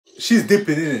She's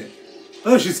dipping in it.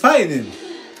 Oh, she's fighting him.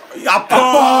 Appa!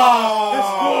 Let's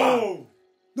go!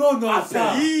 No,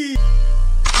 Appa.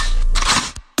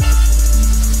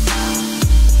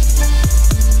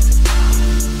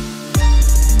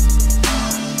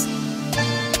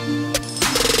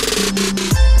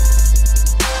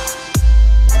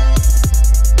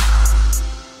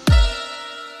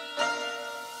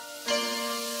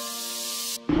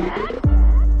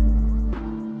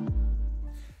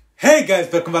 Hey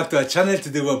guys, welcome back to our channel.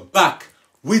 Today we're back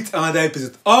with another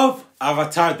episode of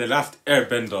Avatar: The Last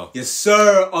Airbender. Yes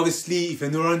sir, obviously if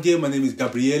you're new around here, my name is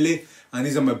Gabriele and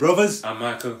these are my brothers. I'm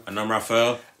Michael. And I'm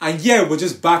Raphael. And yeah, we're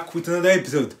just back with another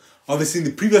episode. Obviously in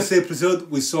the previous episode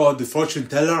we saw the fortune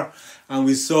teller and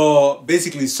we saw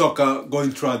basically Sokka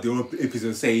going throughout the whole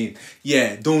episode saying,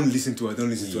 yeah, don't listen to her, don't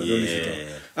listen to her, don't listen to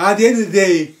her. At the end of the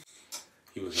day,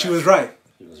 she was right.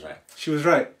 He was right. She was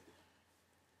right.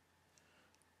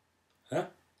 Huh?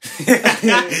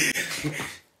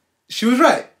 She was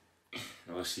right.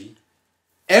 Was she?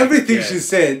 Everything she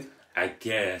said, I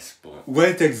guess, but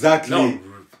went exactly no.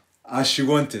 as she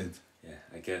wanted. Yeah,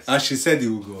 I guess. As she said it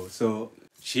would go. So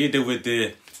She did with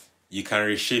the you can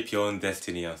reshape your own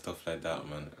destiny and stuff like that,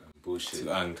 man. Bullshit. To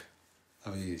Aang. I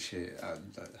mean, shit. I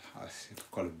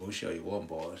could call it bullshit or you want,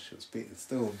 but she was spitting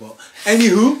still. But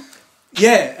anywho,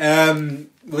 yeah.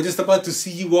 We're just about to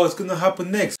see what's gonna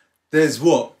happen next. There's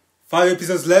what, 5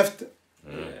 episodes left.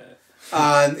 Yeah.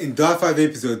 And in that 5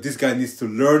 episodes, this guy needs to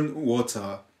learn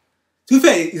water. To be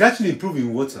fair, he's actually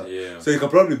improving water. Yeah. So he can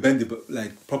probably bend it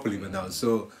like properly by now.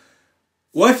 So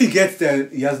what if he gets there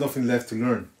he has nothing left to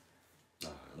learn?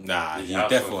 Nah, he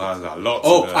definitely has a lot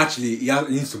to learn. Actually, he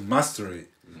needs to master it.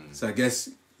 So I guess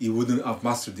he wouldn't have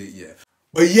mastered it yet.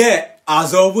 But yeah,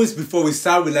 as always, before we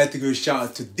start, we'd like to give a shout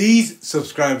out to these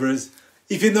subscribers.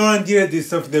 If you're not around here, this is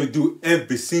something that we do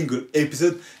every single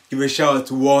episode. Give a shout out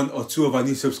to 1 or 2 of our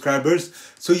new subscribers.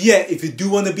 So yeah, if you do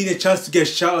want to be in a chance to get a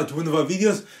shout out to one of our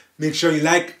videos, make sure you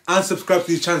like and subscribe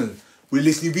to the channel. We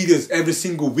release new videos every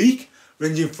single week,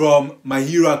 ranging from My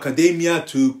Hero Academia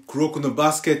to Kuroko no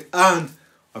Basket and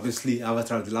obviously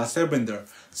Avatar: The Last Airbender.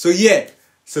 So yeah,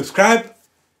 subscribe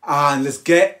and let's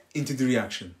get into the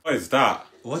reaction. What is that?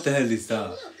 What the hell is that?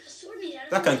 Look, a sword made out of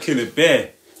That can kill a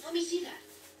bear. Let me see that.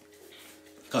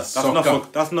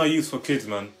 That's not used for kids,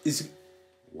 man.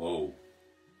 Whoa.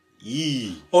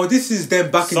 Yee. Oh, this is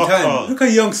them back in Sokka. time. Look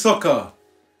at young Sokka.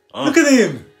 Look at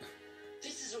him.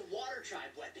 This is a water tribe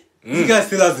weapon. This guy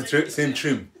still has the same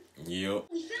trim. Yo.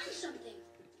 We found something.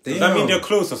 Does that mean they're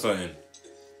close or something?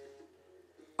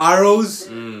 Arrows.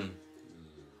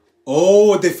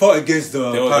 Oh, they fought against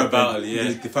the Fire battle,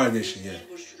 yeah. the Fire Nation, yeah.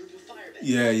 Ambushed a group of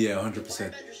firebenders. Yeah, 100%.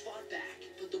 Firebenders fought back,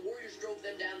 but the warriors drove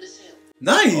them down this hill.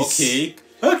 Nice.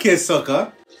 Okay,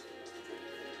 Sokka.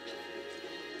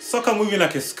 Sokka moving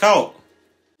like a scout.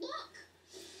 Look!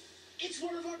 It's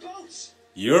one of our boats.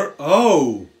 You're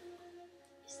Oh.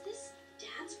 Is this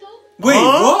Dad's boat? Wait,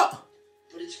 what?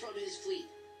 But it's from his fleet.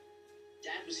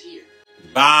 Dad was here.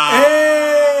 bah.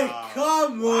 Hey,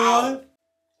 come on.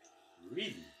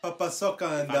 Really? Papa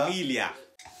Sokka and Familia.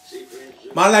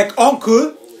 man like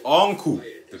uncle. Uncle.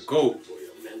 The goat.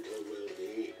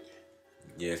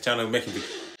 Yeah, it's trying to make him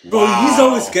Bro, he's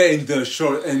always getting the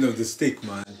short end of the stick,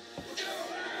 man.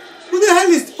 What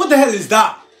the hell is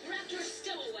that? Raptor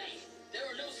stowaway. There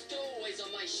are no stowaways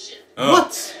on my ship.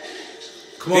 What?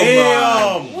 Come on,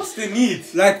 Damn. man. What's the need?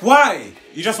 Like, why?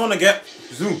 You just want to get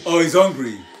zoom. Oh, he's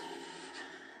hungry.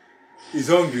 He's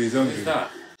hungry. What's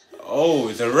that? Oh,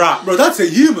 it's a rat. Bro, that's a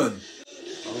human.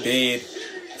 Dead.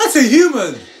 That's a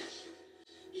human.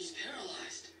 He's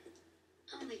paralyzed.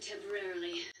 Only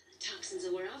temporarily. The toxins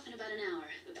will wear off in about an hour.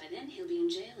 But by then, he'll be in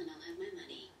jail and I'll have my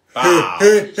money. Bah.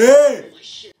 Hey. My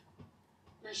ship.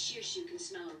 My shear shoe can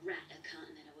smell a rat a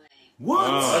continent away.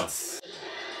 What?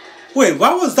 Wait,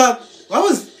 why was that? Why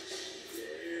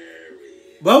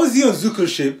was he on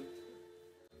Zuko's ship?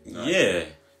 Yeah.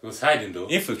 He was hiding though.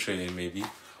 Infiltrating maybe.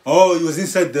 Oh, he was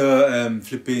inside the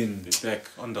flipping The deck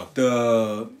under.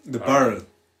 the barrel.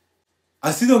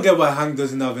 I still don't get why Hank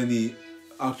doesn't have any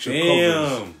actual coverage.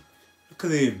 Damn. Look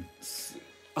at him.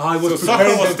 Ah, he was So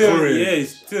preparing Sokka was them still, for it. yeah,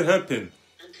 he's still helping.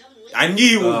 I'm coming with I knew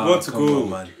he would want to come go. on,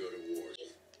 man. I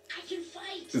can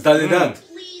fight. Is that the dad?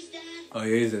 Please, Dad. Oh,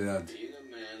 he is the dad. Being a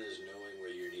man is knowing where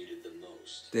you're needed the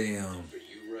most. Damn. For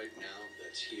you right now,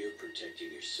 that's here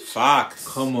protecting your sister. Facts.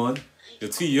 Come on. You're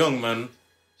too young, man.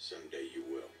 Someday you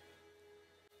will.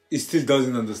 He still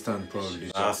doesn't understand, probably.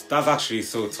 That's actually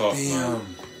so tough, man.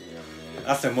 Damn.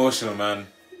 That's emotional, man.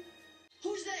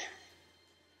 Who's there?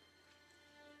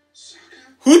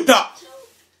 Sokka? Who that?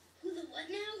 Who the what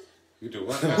now? Who the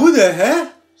what? Who the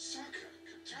hell? Sokka,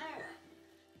 Katara.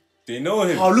 They know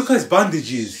him. Oh, look at his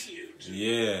bandages.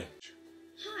 Yeah.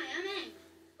 Hi, I'm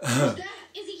Aang. Who's that?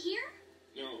 Is he here?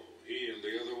 No, he and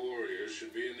the other warriors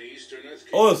should be in the Eastern Earth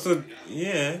Kingdom. Oh, so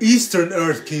yeah. Eastern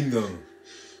Earth Kingdom.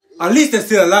 At least they're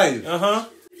still alive. Reunion.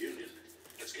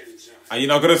 Let's get inside. Are you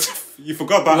not gonna? You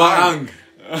forgot about What Aang.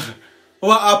 Aang?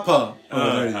 What Appa?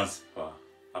 Oh, there it is.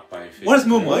 Appa. What is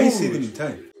Momo? Why is he in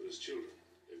time? For his children.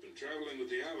 They've been traveling with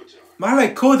the Avatar. Man,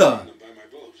 like Koda. By my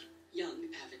boat. Young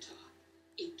Avatar,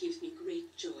 it gives me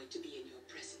great joy to be in your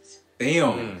presence. Damn.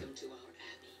 Welcome to our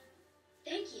abbey.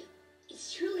 Thank you.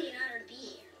 It's truly an honor to be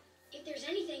here. If there's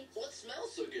anything... What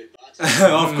smells so good,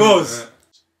 Bot? Of course.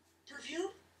 Perfume?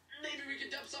 Maybe we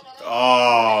could dump some on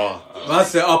Oh, Man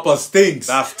said Appa stinks.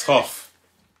 that's tough.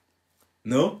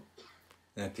 No?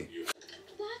 Okay.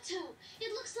 Watto,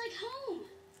 it looks like home.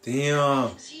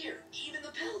 Damn. It's here, even the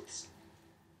pelts.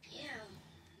 Yeah,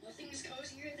 nothing's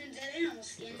cozier than dead animal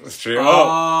skin. Straight up.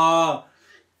 Ah.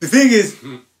 The thing is...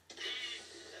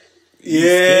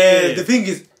 Yeah, the thing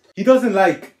is, he doesn't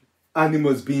like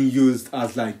animals being used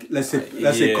as like, let's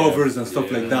say covers and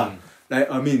stuff like that. Like,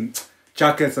 I mean,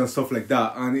 jackets and stuff like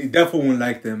that. And he definitely won't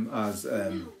like them as No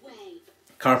way.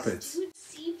 carpets. Substitute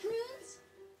sea prunes?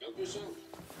 Help yourself.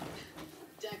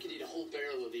 Dad could eat a whole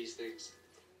barrel of these things.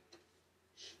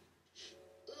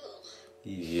 Ugh.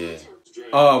 Yeah.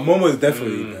 Momo is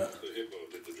definitely that. The hippo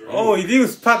did the driving. Oh, he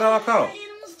was pat that out.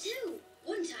 Animals too.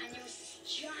 One time there was this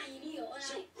giant eel and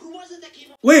So, who was it that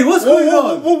came up? Wait, what's Whoa, going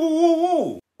whoa, on? whoa, whoa, whoa,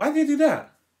 whoa! Why did they do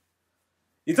that?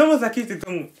 It's almost like if they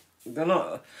don't. They're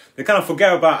not. They kind of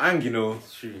forget about Aang, you know.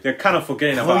 They're kind of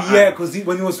forgetting about. Oh yeah, Aang. because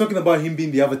when he was talking about him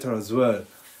being the Avatar as well,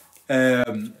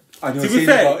 and he was To be saying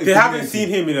fair, about they haven't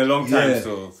infinity. seen him in a long time, Yeah.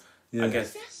 so Yeah. I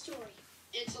guess. that story.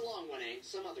 It's a long one, eh?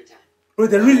 Some other time. Bro,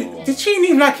 they're really They treat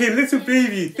him like a little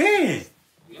baby. Damn.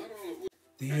 Not all of which.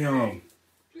 damn.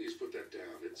 Please put that down.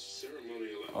 It's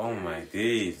ceremonial. Oh my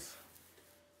days.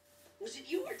 Was it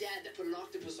you or Dad that put an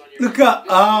octopus on your Look at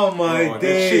oh my Oh,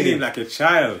 they treat him day. like a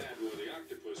child, Dad wore the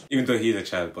octopus. even though he's a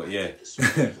child. But yeah.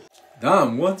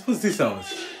 Damn, what was this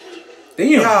house? Damn,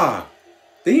 Yeah,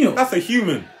 damn. that's a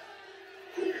human.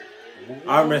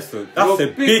 Arm wrestle. That's You're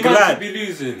a big man to lad. be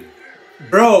losing.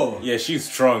 Bro. Yeah, she's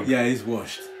strong. Yeah, he's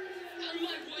washed. Out of my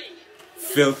way!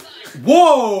 Filth.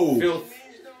 Whoa. Phil,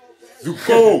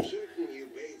 Zuko.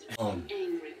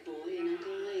 Angry boy and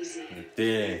Uncle Lazy.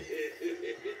 Damn.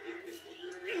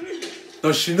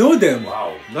 Does she know them?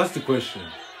 wow. That's the question.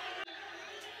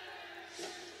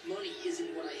 Money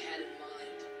isn't what I had in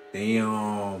mind.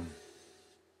 Damn.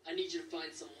 I need you to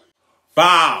find someone.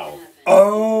 Bow.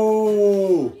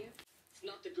 Oh. It's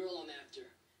not the girl I'm after.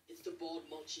 It's the bald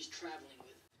monk she's traveling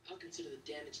with. I'll consider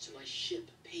the damage to my ship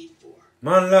paid for.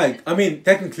 Man, like, I mean,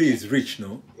 technically he's rich,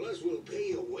 no? Plus, we'll pay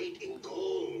your weight in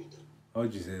gold. How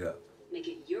would you say that? Make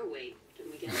it your weight,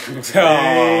 and we get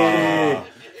Oh.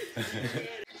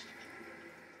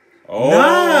 Oh.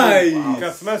 Nice. You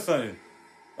can smell something.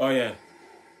 Oh yeah.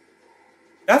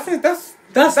 That's it. That's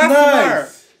That's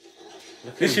nice.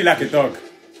 literally like a dog.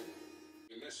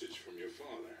 A message from your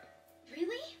father.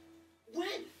 Really? When?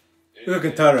 Look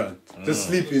at Katara, just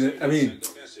sleeping. I mean,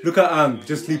 look at Aang,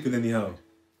 just sleeping anyhow.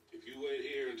 If you wait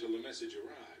here until the message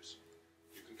arrives,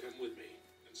 you can come with me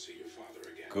and see your father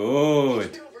again. It's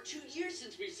Good. been over 2 years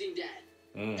since we've seen Dad.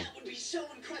 That would be so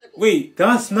incredible. Wait,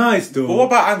 That's nice, though. but what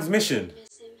about Aang's mission?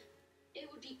 miss him. It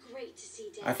would be great to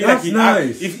see I Dad. feel That's like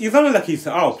nice. He's only like he's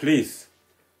out of place.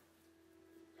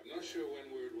 I'm not sure when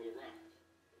word will arrive,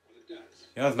 but when it does,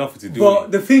 He has nothing to do. But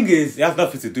with the thing is, He has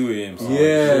nothing to do with him. So.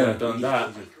 yeah. Done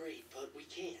that. That'd be great, but we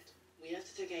can't. We have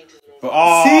to take Aang to the north. But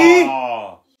oh. See?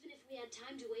 Even if we had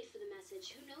time to wait for the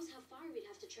message, who knows how far we'd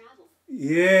have to travel.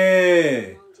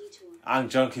 Yeah. Long detour.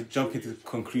 Aang jump into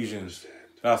conclusions.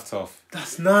 That's tough.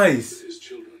 That's nice. his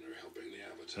children are helping the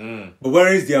Avatar. But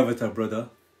where is the Avatar, brother?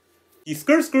 He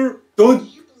skirt. Don't. I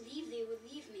can't believe they would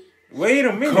leave me. Wait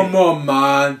a minute. Come on,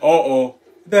 man. Oh.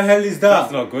 The hell is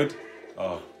That's that? not good.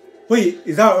 Oh. Wait,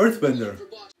 is that Earthbender? For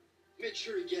Bot, make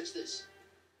sure he gets this.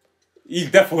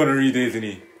 He's definitely gonna read it, isn't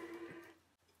he?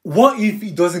 What if he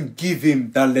doesn't give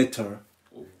him that letter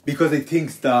because he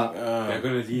thinks that They're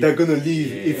gonna leave. they're gonna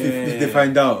leave if they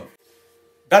find out?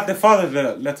 That's the father's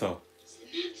letter. It's the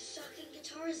man to Sokka and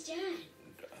Katara's dad.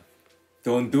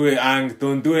 Don't do it, Aang.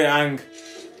 Don't do it, Aang.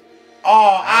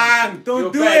 Oh, Aang. Don't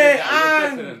You're do better it, than that. You're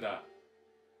better Aang. than that.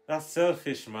 That's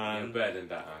selfish, You're man. better than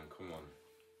that, Aang. Come on.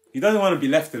 He doesn't want to be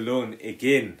left alone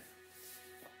again.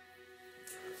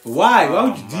 Why? Why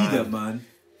would you Oh, do man. that, man?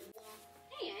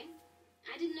 Hey,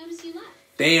 Aang. I didn't notice you left.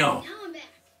 Damn. Now I'm back.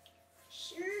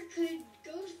 Sure could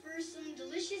go for some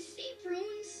delicious sea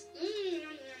prunes.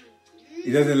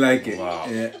 He doesn't like it. Wow.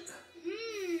 Yeah.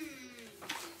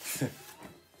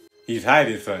 He's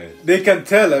hiding something. They can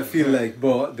tell, I feel like,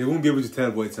 but they won't be able to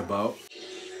tell what it's about.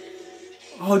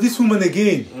 Oh, this woman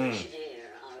again. There, are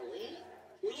we?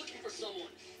 We're looking for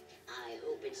someone. I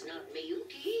hope it's not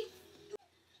Miyuki.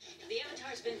 The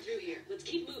Avatar's been through here. Let's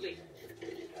keep moving.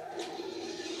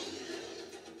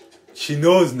 She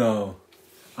knows now.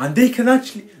 And they can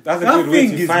actually... That's a that good way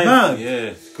thing to is find mad. it.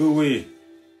 Yeah, good way.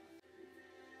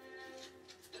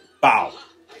 Bow. Ah,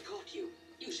 I caught you.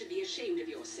 You should be ashamed of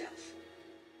yourself.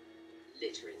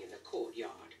 Littering in the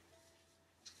courtyard.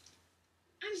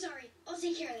 I'm sorry. I'll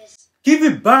take care of this. Give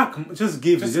it back. Just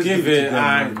give it. Just give it, to them,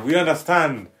 and man. we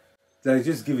understand. Like,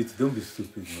 just give it. Don't be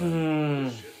stupid,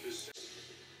 man.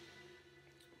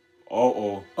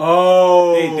 Oh.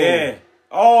 Oh. Hey there.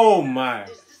 Oh my.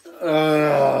 How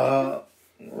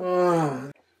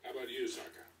about you,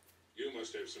 Sokka? You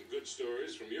must have some good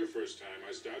stories from your first time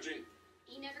ice dodging.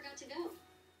 He never got to go.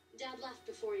 Dad left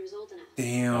before he was old enough.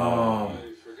 Damn.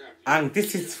 I forgot. And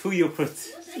this is who you put.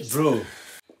 Bro. When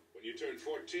you turn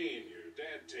 14, your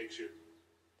dad takes you.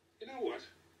 You know what?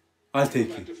 I'll We'll take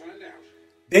have it. to find out.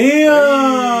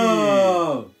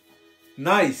 Damn.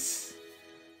 Nice.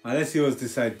 Let's see what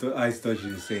this ice dodge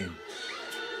is saying.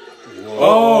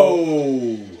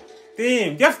 Oh.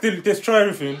 Damn, you have to destroy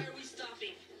everything. Why are we stopping?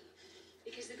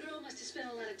 Because the girl must have spent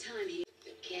a lot of time here.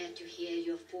 Care to hear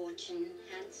your fortune,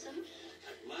 handsome?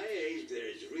 At my age,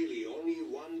 there's really only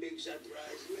one big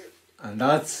surprise left. And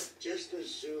that's... Just as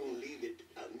soon leave it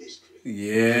a mystery.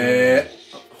 Yeah.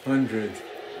 100.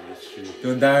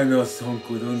 Don't die on us,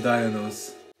 Honku. Don't die on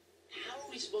us. How are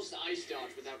we supposed to ice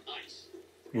dodge without ice?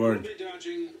 Word. We'll be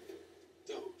dodging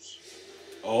those.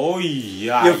 Oh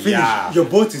yeah, You're finished. yeah. Your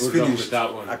boat is Good luck with finished.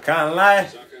 that one. I can't lie.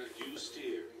 Sokka, you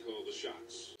steer and call the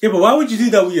shots. Yeah, but why would you do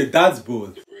that with your dad's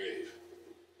boat? Brave.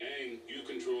 Aang, you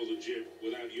control the jib.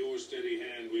 Without your steady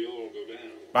hand, we all go down.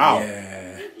 Wow.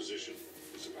 Yeah. Your position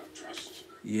is about trust.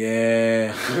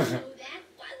 Yeah. I know that.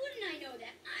 Why wouldn't I know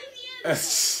that? I'm the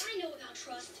Avatar. I know about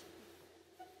trust.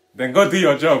 Then go do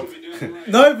your job. We'll be doing right.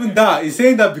 Not even that. He's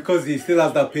saying that because he still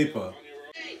has that paper. On your own.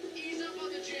 Hey, ease up on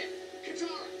the jib.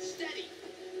 Katara, steady.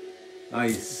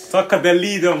 Nice. Sokka the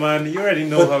leader, man. You already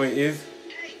know how it is.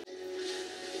 Hey.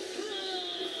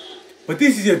 But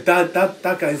this is your dad.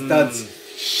 That guy's dad's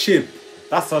ship.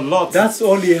 That's a lot. That's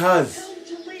all he has. Help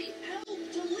to leave. Help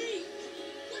to leave.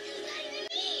 What does that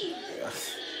even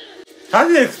mean? How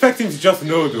do they expect him to just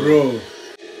know, though? Bro.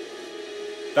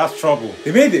 That's trouble.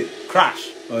 They made it. Crash.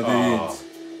 Oh, they Oh. didn't.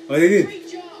 Oh, they did.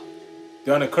 Great job.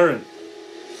 They're on a current.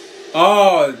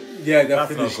 Oh, yeah, they're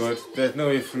That's finished. not good. There's no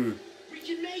way through. We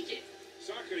can make it.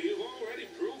 Sokka, you've already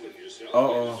proven yourself.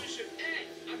 Uh-oh. We should- Hey,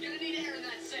 I'm gonna need air in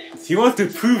that sail. He wants to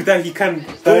prove that he can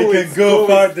That he can go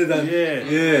farther than... Yeah.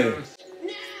 Yeah.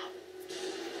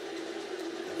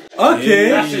 Now. Okay.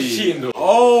 That's just cheating though.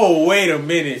 Oh, wait a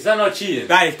minute. Is that not cheating?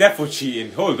 That is definitely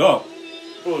cheating. Hold up.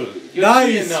 Bro, you're That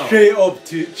cheating is now. straight up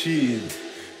to cheating.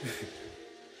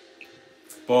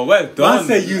 But well done. Man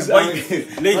said use Wait,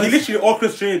 Aang. he literally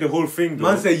orchestrated the whole thing, though.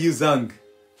 Man said use Aang.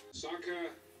 Sokka,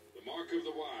 the mark of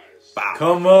the wise. Bow.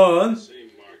 Come on. Same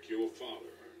mark your father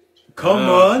earned. Come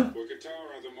on. For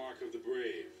Katara, the mark of the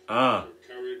brave. Ah.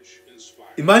 For courage inspired.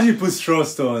 Imagine he puts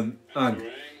trust on For Aang.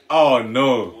 Aang, Oh, the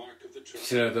no. mark of the tribe.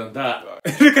 Should have done that.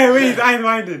 Look at where his eyes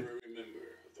minded. Honorary member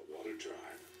of the Water Tribe.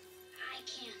 I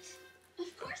can't.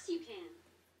 Of course you can.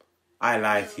 I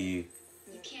lied to you.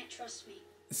 You can't trust me.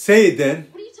 Say it then.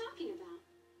 What are you talking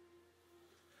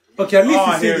about? Okay, at least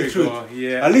Oh, he's here saying the we truth. go.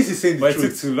 Yeah. At least he's saying the But it took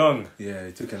truth. too long. Yeah,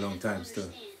 it took a long time still.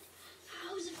 Understand.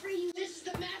 I was afraid you... This is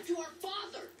the map to our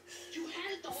father. You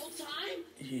had it the whole time?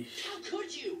 How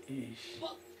could you?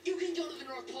 Well, you can go to the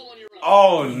North Pole on your own.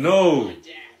 Oh, no. My dad.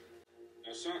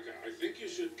 Now, Sokka, I think you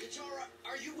should. Katara,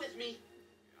 are you with me?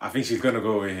 I think she's gonna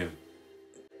go with him.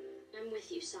 I'm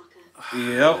with you, Sokka.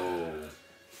 Yep.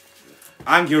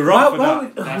 And you're wrong for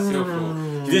that. That's your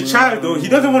fault. He's a child, though. He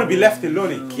doesn't want to be left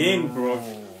alone again, bro.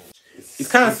 It's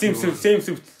kind of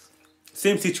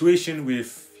same situation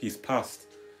with his past.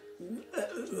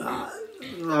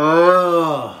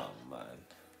 Oh, Man.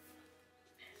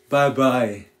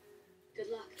 bye-bye. Good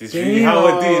luck. This is really how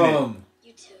we're doing it. Damn.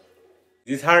 You too.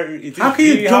 This how, it is How can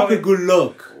you really drop how a good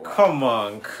luck? Come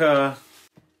on, cuh.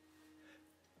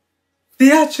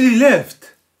 They actually left.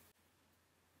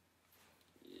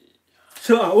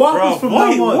 So what Bro, happens from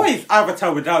what now on? is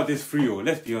Avatar without this trio?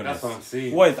 Let's be honest. That's what I'm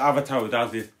saying. What is Avatar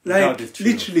without this? Without Like, this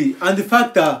trio? literally, and the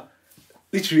fact that,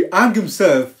 literally, Aang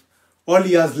himself, all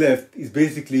he has left is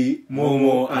basically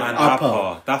Momo and Appa.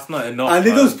 Appa. That's not enough. And they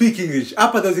man. don't speak English.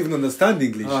 Appa doesn't even understand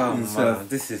English Oh, himself. man,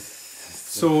 this is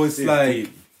So it's this like,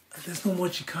 deep. there's not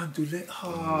much you can't do.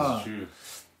 Ah. True.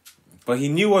 But he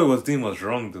knew what he was doing was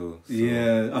wrong, though. So.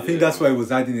 Yeah, I think that's why he was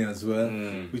hiding it as well,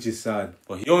 which is sad.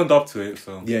 But he owned up to it,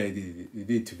 so. Yeah, he did. He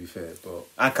did, to be fair. But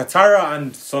And Katara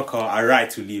and Sokka are right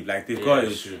to leave. Like, they've got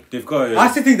it. true. They've got it.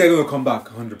 I still think they're gonna come back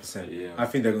 100%. Yeah. I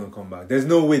think they're gonna come back. There's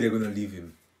no way they're gonna leave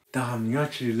him. Damn, you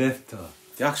actually left her.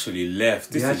 They actually left.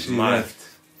 This They is actually mad. left.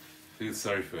 Feel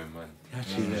sorry for him, man. They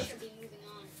actually left. Should be moving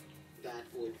on. That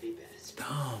would be best.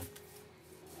 Damn.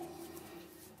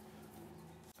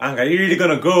 Aang, are you really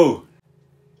gonna go?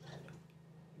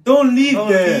 Don't leave Don't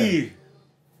there. leave.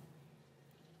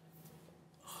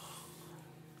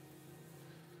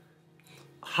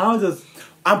 How does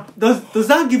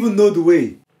Aang even know the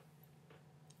way?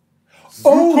 Zuko!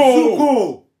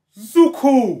 Oh,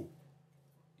 Zuko!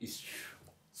 It's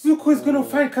true. Zuko is gonna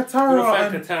find Katara. Gonna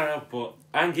find and Katara, but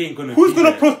Aang ain't gonna. who's be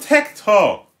gonna there. protect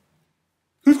her?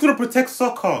 Who's gonna protect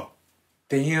Sokka?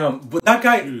 damn. But that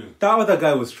guy, True. that other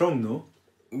guy was strong, no?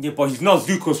 Yeah, but he's not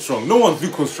Zuko strong. No one's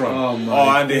Zuko strong. Oh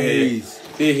my and they're here. days.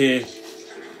 They're here.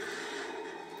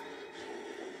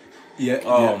 Yeah.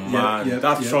 Oh yeah, man, yeah,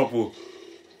 that's yeah. trouble.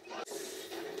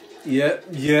 Yeah.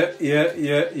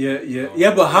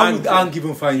 But how would Aang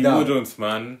even find He out? wouldn't,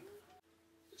 man.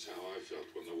 It's how I felt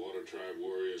when the Water Tribe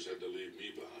warriors had to leave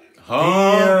me behind.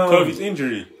 Huh? Damn. Because of his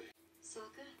injury.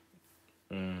 Sokka?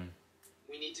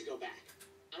 We need to go back.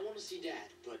 I want to see Dad,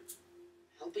 but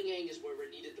helping Aang is where we're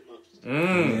needed the most.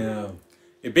 Damn.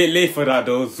 A bit late for that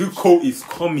though. Zuko is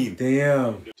coming.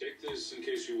 Damn. Take this in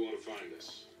case you want to find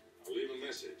us. I'll leave a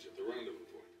message at the rendezvous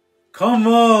point. Come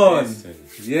on. Listen.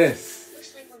 Yes.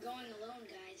 Looks like we're going alone,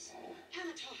 guys.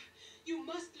 Avatar, you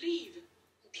must leave.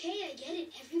 Okay, I get it.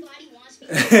 Everybody wants me.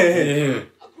 Yeah.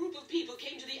 A group of people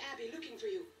came to the Abbey looking for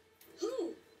you.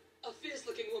 Who? A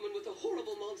fierce-looking woman with a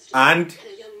horrible monster. And?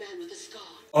 a young man with a scar.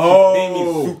 His name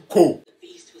is Zuko. The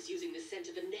beast was using the scent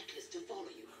of a necklace to follow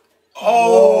you.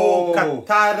 Oh,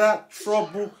 Katara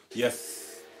trouble.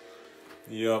 Yes.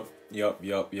 Yup.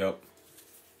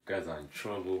 Guys are in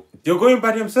trouble. They're going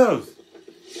by themselves.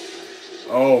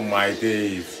 Oh my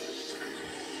days.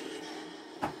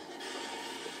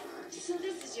 So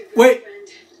this is your Wait. girlfriend.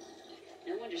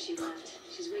 No wonder she left.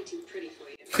 She's way too pretty for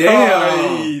you. Damn.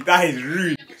 Hey, that is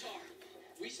rude. Avatar,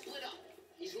 we split up.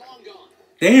 He's long gone.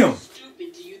 Damn.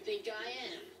 Stupid do you think I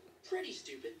am? Pretty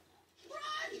stupid.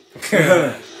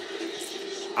 Run!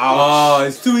 Oh,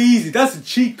 it's too easy. That's a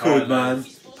cheat code, man.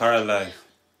 Paralyzed.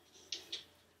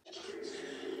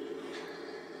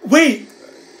 Wait,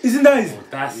 isn't that his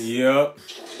That's Yup.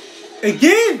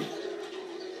 again?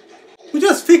 We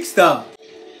just fixed that.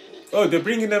 Oh, they're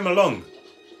bringing them along.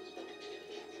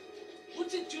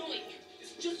 What's it doing?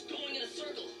 It's just going in a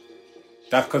circle.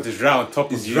 That's because it's right on top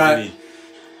of It's you, right. isn't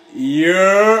he?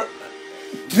 Yeah.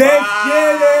 Let's get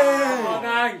it.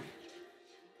 Aang.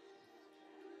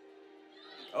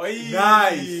 Oi.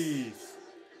 Nice.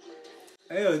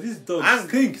 Hey, yo, this dog Aang.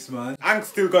 stinks, man. Aang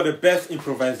still got the best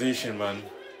improvisation, man.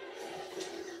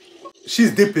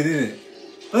 She's dipping in it.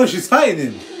 Oh, she's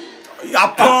fighting him.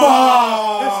 Appa!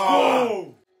 Let's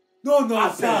go.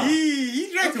 No, sir.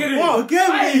 He's ready Look to at walk. Look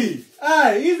at me.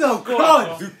 Aye, he's on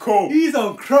crud. Zuko. He's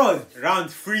on crud. Round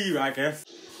 3, I guess.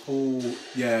 Oh,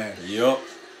 yeah. Yup.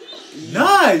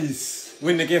 Nice.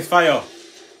 Win against fire.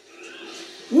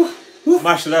 Woof, woof.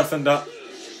 Martial arts and that.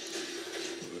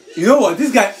 You know what?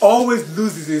 This guy always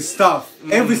loses his stuff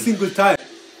every single time.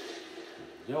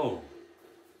 yo.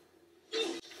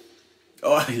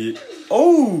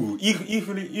 Oh,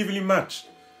 evenly matched.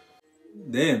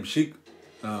 Damn, she.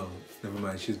 Oh, never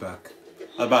mind. She's back.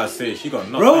 I was about to say, she got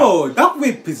knocked Bro, out. that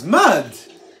whip is mad.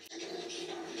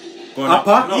 Going Appa?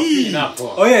 up. Not Eee. beating Appa.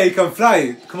 Oh yeah, he can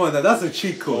fly. Come on, now that's a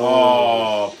cheat code.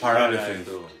 Oh, Paralyzed paralysis.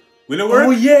 though. Will it work?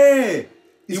 Oh yeah.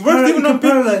 It works even on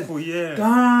big paralyzed. people, yeah.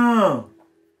 Damn.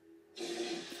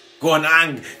 Go on,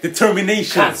 Aang.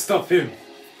 Determination. Can't stop him.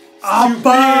 That's Appa.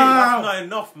 not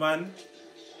enough, man.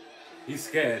 He's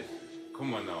scared.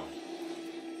 Come on now.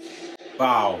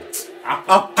 Wow.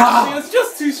 Appa. It's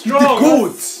just too The strong.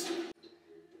 goat.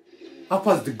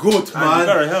 Appa's the goat, Aang, you man.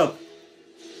 gotta help.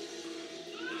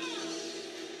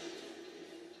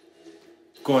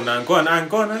 Go on, Aang. Go on, Aang.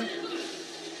 Go on, Aang.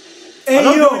 I Hey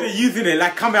love the way yo. they're using it.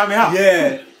 Like, come here.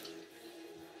 Yeah.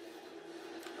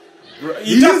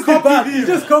 You just used it back. copied You him.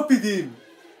 just copied him.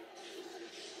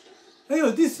 Hey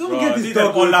yo, this don't Bro, get this this is an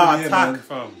dog away all-out from here, attack, man.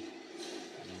 fam. I'm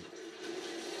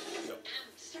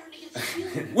starting to get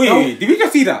some feeling. Wait, did we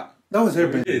just see that? That was We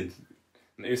airbending. did.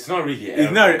 It's not really.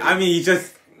 It's not. I mean, you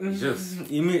just. Just-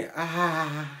 You mean.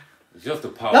 It's just the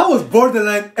power. That was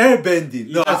borderline airbending.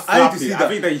 No, Just I need flapped to see it. that. I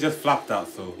think that you just flapped that,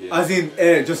 so. Yeah. As in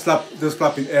air, just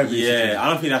flapping air. Basically. Yeah, I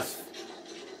don't think that's.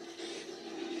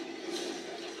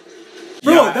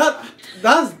 Bro, Yeah.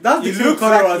 That's the same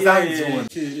color as Aang's one.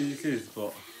 It is,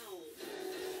 but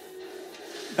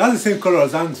That's the same color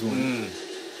as Aang's one.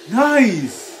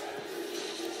 Nice.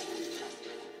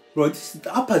 Bro, this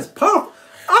APPA'S powerful.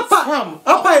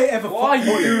 Appa ever what are you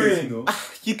fought doing? this, you know?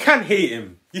 You can't hate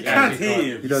him. You can't hate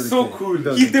him. He doesn't So care. cool. He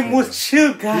doesn't He's the care. most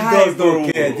chill guy. He does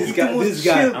not care. He's the most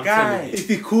chill guy.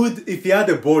 If he had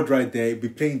a board right there, he'd be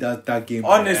playing that game.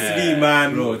 Honestly,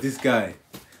 man. Bro, this guy.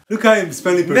 Look at him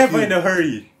smelling perfume. Never in a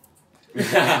hurry.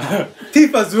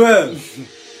 Tip as well.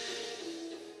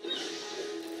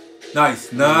 Nice.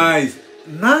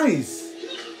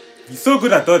 He's so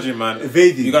good at dodging, man.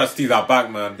 Evading. You gotta steal that back,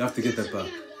 man. You have to get that back.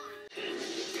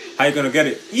 How you gonna get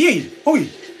it? Yay! Hoi!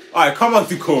 Alright, come on,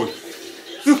 Zuko.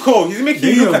 Zuko, he's making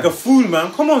you look like a fool,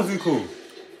 man. Come on, Zuko.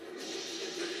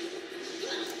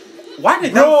 Why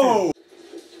did Bro!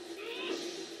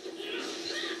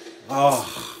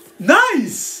 Oh,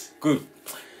 Nice! good.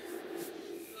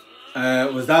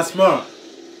 Was that smart?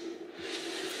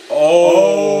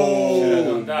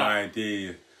 Oh, my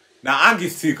days. Now, Aang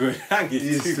is too good. Aang is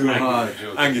He's too too good. hard.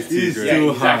 Aang is too He's good. too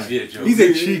He's hard. actually a joke. He's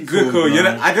a cheat code. Zuko,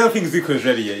 man. I don't think Zuko's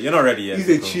ready yet. You're not ready yet. He's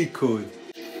a Zuko. cheat code.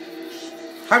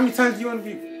 How many times do you want to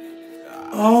be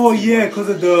Oh yeah, because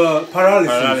of the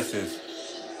paralysis?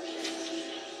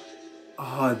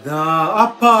 Oh nah,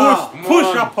 Appa!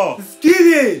 Push up. Let's get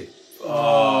it!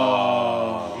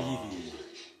 Oh.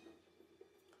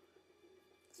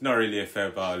 It's not really a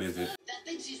fair battle, is it? That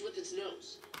thinks he's with its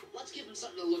nose. Let's give him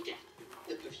something to look at.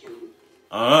 The perfume.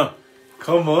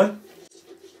 Come on.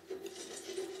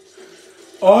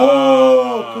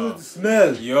 Oh, because of the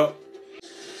smell. Yup.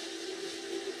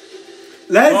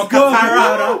 Let's go,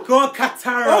 Katara. Go on,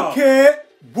 Katara. Okay.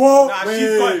 Whoa. Nah,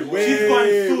 she's going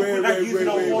so good at using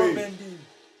her wall bending.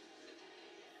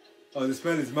 Oh, the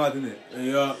smell is mad, isn't it?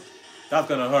 Yeah. That's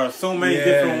gonna hurt. So many Yeah,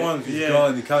 different ones. He's Yeah.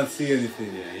 gone. You can't see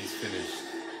anything. Yeah, he's finished.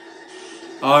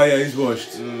 Oh yeah, he's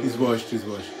washed. He's washed.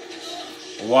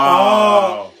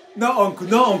 Wow. Not uncle.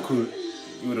 You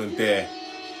wouldn't dare.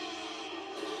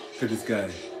 Look at this guy.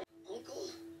 Uncle,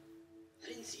 I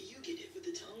didn't see you get hit with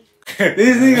the tongue.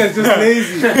 This nigga's just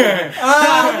lazy.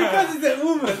 Because it's a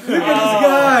woman. Look at this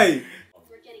guy.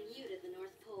 We're getting you to the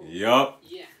North Pole. Yup.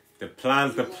 Yeah. The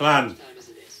plan's the plan. Time as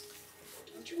it is.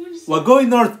 Don't you want to see? We're going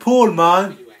North Pole,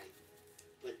 man. Anyway,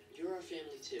 but you're our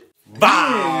family too.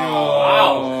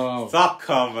 Wow.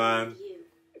 Sokka, man. You.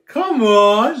 Come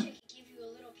on. I could give you a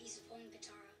little piece of home,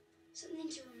 Katara. Something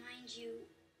to remind you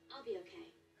I'll be okay.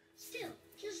 Still,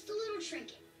 just a little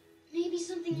trinket. Maybe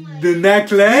something like The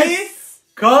necklace.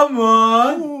 Come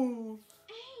on. Aang,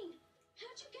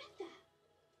 how'd you get that?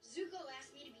 Zuko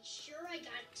asked me to be sure I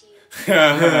got it to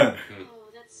you. Oh,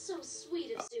 that's so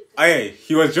sweet of Zuko. Hey,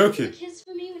 he was joking. Kiss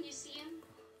for me when you see him.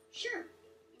 Sure.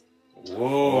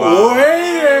 Whoa.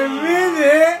 Wait a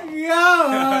minute.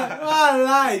 Yeah, I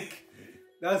like.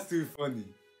 That's too funny.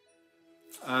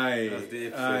 Aye. That's the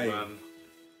episode, aye. man.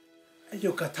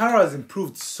 Yo, Katara has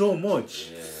improved so much.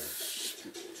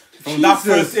 From that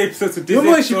Jesus. first episode to this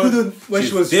Remember when she episode, couldn't, when she's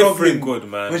she was different struggling, good,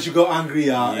 man. when she got angry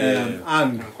at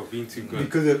Aang For being too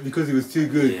good. because he was too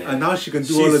good, Yeah. and now she can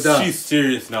do all of that. She's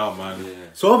serious now, man. Yeah.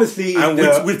 So obviously, And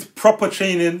in with proper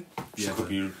training, she Yeah. could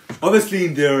be obviously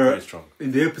in very strong.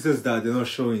 the episodes that they're not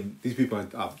showing, these people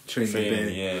are training.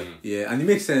 Training, yeah. and it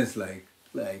makes sense. Like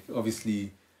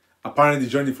obviously, apparently the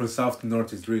journey from south to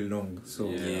north is really long. So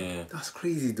Yeah. that's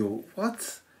crazy though.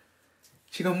 What?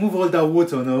 She can move all that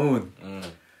water on her own.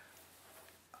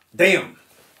 Damn.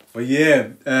 But yeah,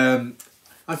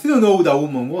 I still don't know who that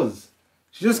woman was.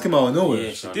 She just came out of nowhere.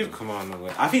 Yeah, she did come out of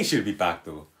nowhere. I think she'll be back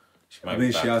though. She might I mean,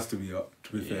 be back. she has to be up.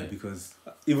 To be fair, Yeah. because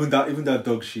even that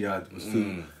dog she had was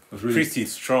still was really Pretty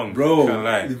strong, bro. Can't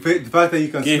lie. The fact that you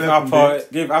can Give smell from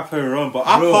Appa a run, but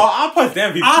Bro. Appa's the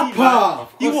MVP. Appa! man.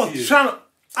 He Of course was he is. trying to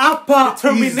Appa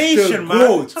determination, is the man.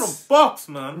 goat. Trying to box,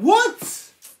 man. What?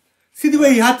 See the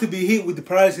way he had to be hit with the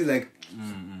paralysis like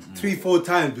 3-4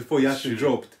 times before he actually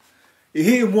dropped. He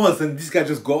hit him once and this guy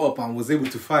just got up and was able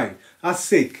to fight. That's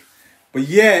sick. But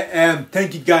yeah,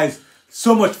 thank you guys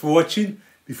so much for watching.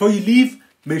 Before you leave,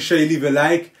 make sure you leave a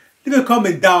like. Leave a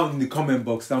comment down in the comment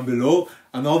box down below.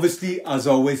 And obviously, as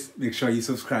always, make sure you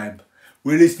subscribe.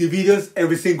 We release new videos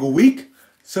every single week.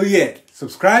 So yeah,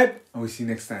 subscribe and we'll see you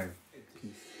next time.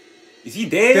 Is he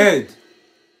dead? Dead.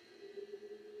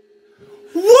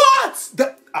 What?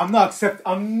 I'm not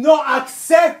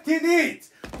accepting it.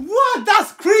 What?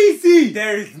 That's crazy.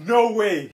 There is no way.